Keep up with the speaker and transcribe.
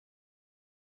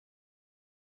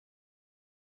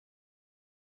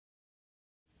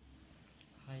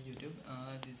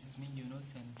This is me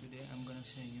INNUS, and today I'm gonna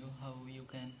show you how you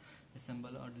can assemble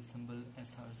or disassemble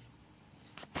SRs.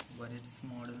 What is this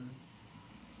model?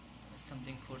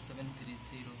 Something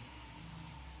 4730.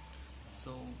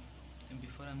 So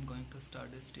before I'm going to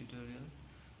start this tutorial,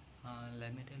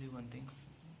 let me tell you one thing.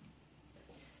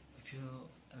 If you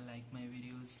like my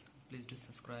videos, please do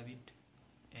subscribe it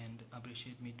and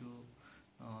appreciate me to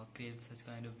create such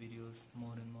kind of videos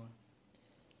more and more.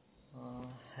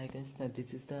 Hi guys,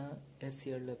 this is the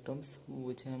Acer laptops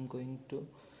which I am going to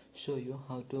show you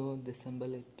how to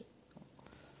disassemble it,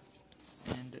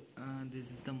 and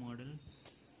this is the model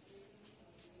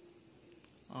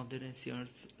of the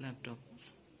Acer's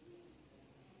laptops.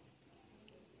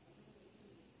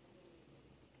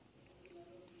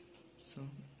 So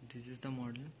this is the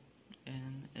model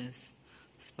INNUS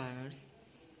Aspire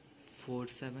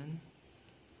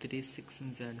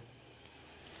 4736Z.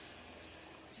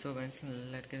 So guys,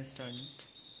 let's get started.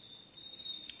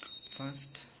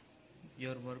 First,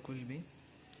 your work will be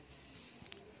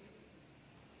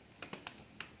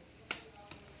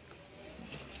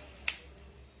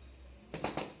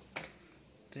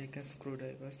take a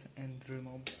screwdrivers and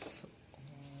remove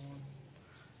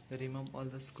all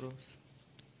the screws.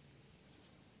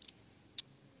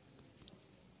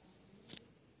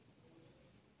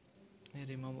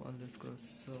 Remove all the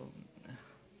screws.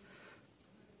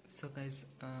 So guys,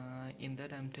 in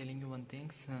that I'm telling you one thing.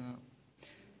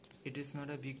 It is not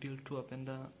a big deal to open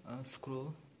the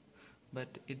screw,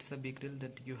 but it's a big deal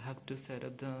that you have to set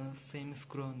up the same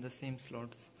screw on the same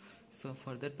slots. So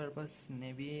for that purpose,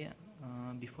 maybe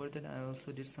before that I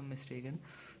also did some mistake.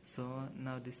 So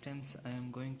now this time I am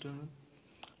going to,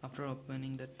 after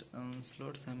opening that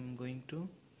slots, I am going to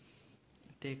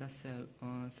take a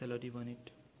cello tip on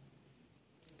it.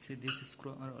 See, this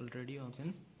screw are already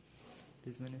open.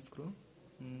 This one is screw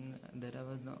that I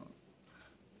was not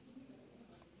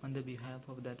on the behalf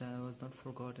of that I was not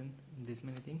forgotten this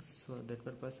many things. So that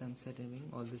purpose I am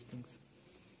setting all these things.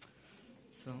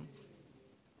 So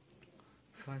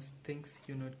first things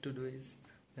you need to do is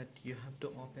that you have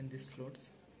to open these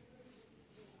slots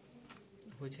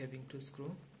which having two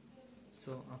screw.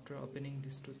 So after opening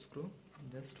these two screw,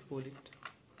 just pull it.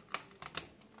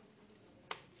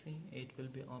 See, it will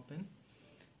be open.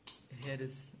 Here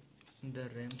is the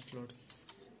RAM slots.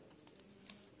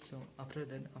 So after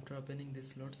opening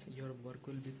these slots, your work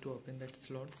will be to open that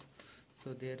slots.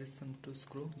 So there is some two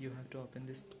screw. You have to open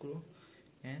this screw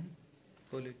and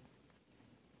pull it.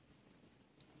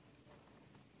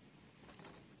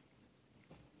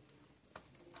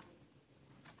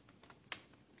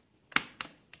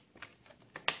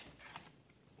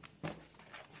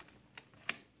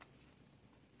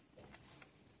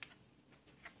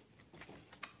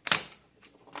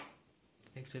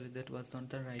 Actually, that was not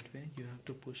the right way. You have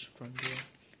to push from there.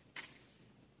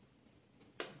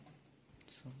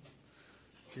 So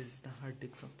this is the hard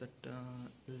disk of that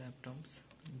laptops.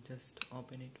 Just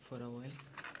open it for a while,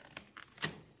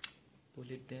 pull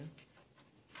it there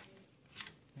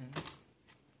and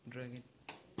drag it.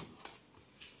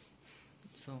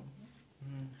 So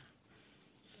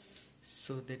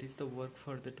that is the work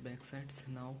for that back sides.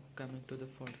 Now coming to the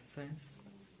front sides.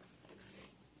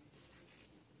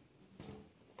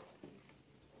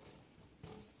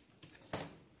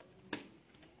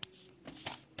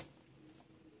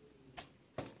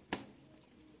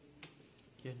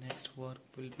 Your next work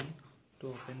will be to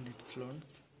open the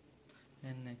slots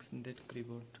and next that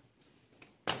keyboard.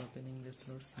 For opening the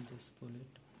slots, just pull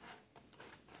it.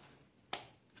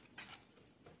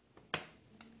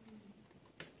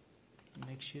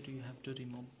 Make sure you have to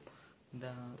remove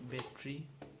the battery,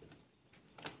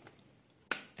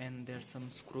 and there's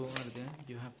some screw over there.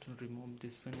 You have to remove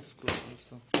this one screw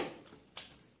also.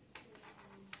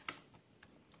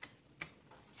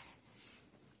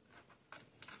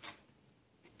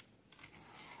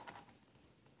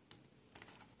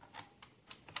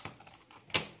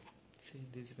 See,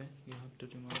 this way you have to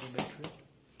remove the battery.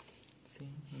 See,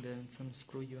 then some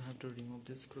screw, you have to remove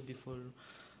this screw before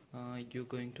you're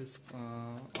going to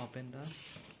open the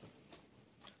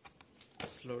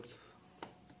slots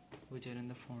which are in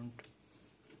the front.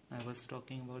 I was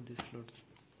talking about these slots.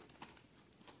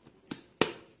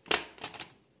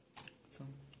 So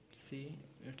see,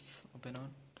 it's open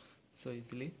out so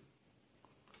easily.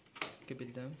 Keep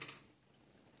it down,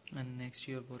 and next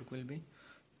your work will be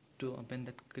to open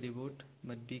that keyboard,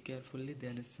 but be carefully.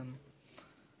 There is some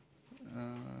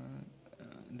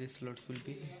these slots will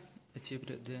be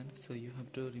achieved there, so you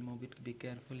have to remove it. Be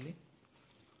carefully.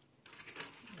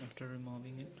 After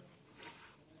removing it,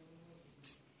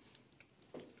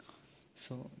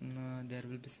 so there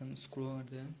will be some screw over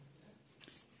there.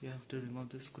 You have to remove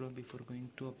the screw before going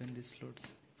to open these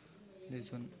slots.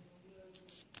 This one.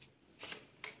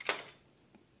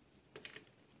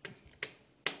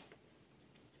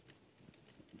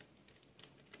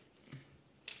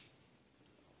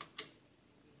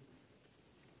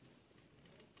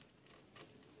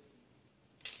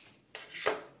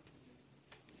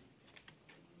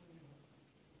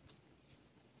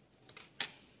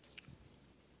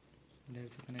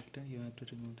 There's a connector, you have to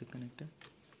remove the connector.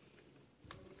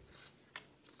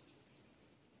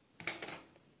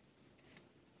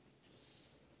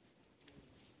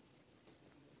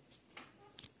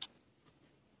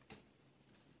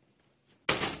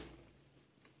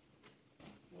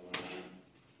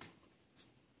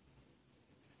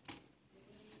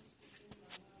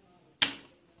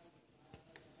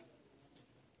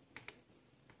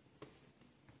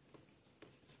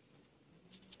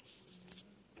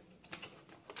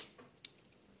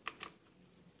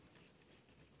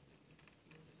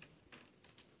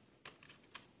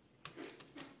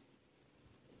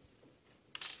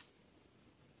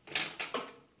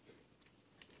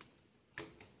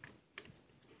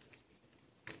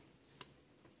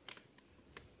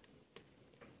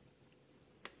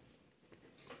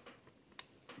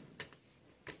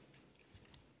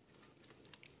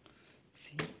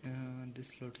 See, this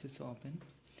slots is open.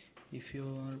 If you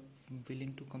are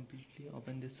willing to completely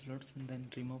open these slots, and then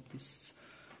remove this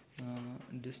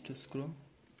to screw,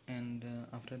 and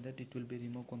after that it will be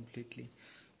removed completely.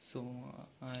 So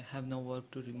I have no work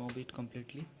to remove it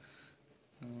completely.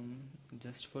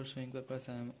 Just for showing purpose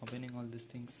I am opening all these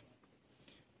things.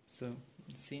 So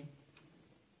see,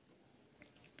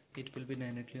 it will be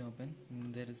directly open.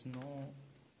 There is no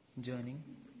joining.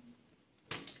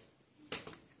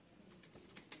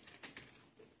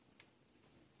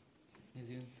 As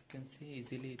you can see,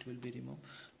 easily it will be removed.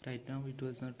 Right now it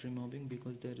was not removing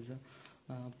because there is a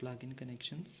plug-in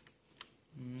connections,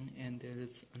 and there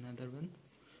is another one,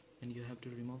 and you have to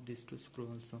remove this to screw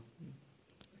also.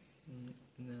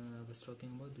 I was talking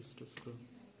about this to screw.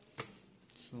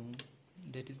 So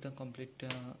that is the complete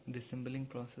disassembling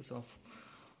process of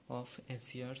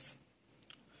Acer's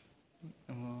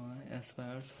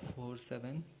Aspire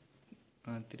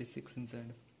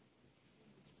 4736Z.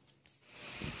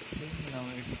 See, now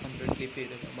it's completely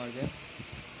faded over there.